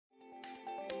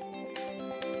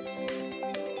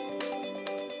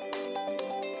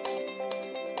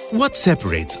What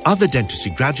separates other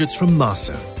dentistry graduates from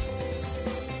MAHSA?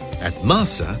 At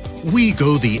MAHSA, we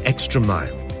go the extra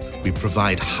mile. We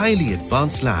provide highly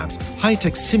advanced labs,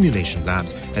 high-tech simulation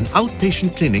labs and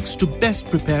outpatient clinics to best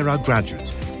prepare our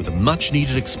graduates with the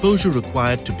much-needed exposure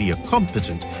required to be a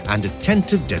competent and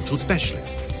attentive dental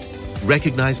specialist.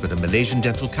 Recognized by the Malaysian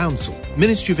Dental Council,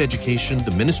 Ministry of Education,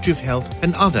 the Ministry of Health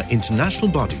and other international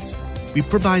bodies, we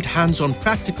provide hands-on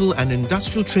practical and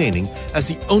industrial training as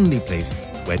the only place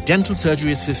where dental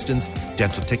surgery assistants,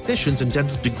 dental technicians and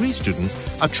dental degree students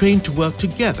are trained to work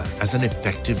together as an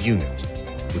effective unit.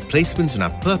 With placements in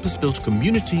our purpose-built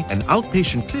community and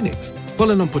outpatient clinics,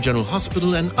 Kuala Lumpur General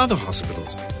Hospital and other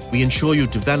hospitals, we ensure you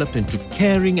develop into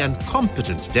caring and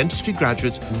competent dentistry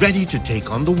graduates ready to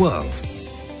take on the world.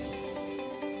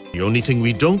 The only thing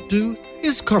we don't do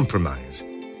is compromise.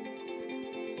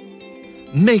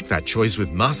 Make that choice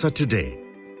with MAHSA today.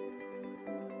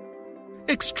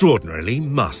 Extraordinarily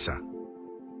MAHSA.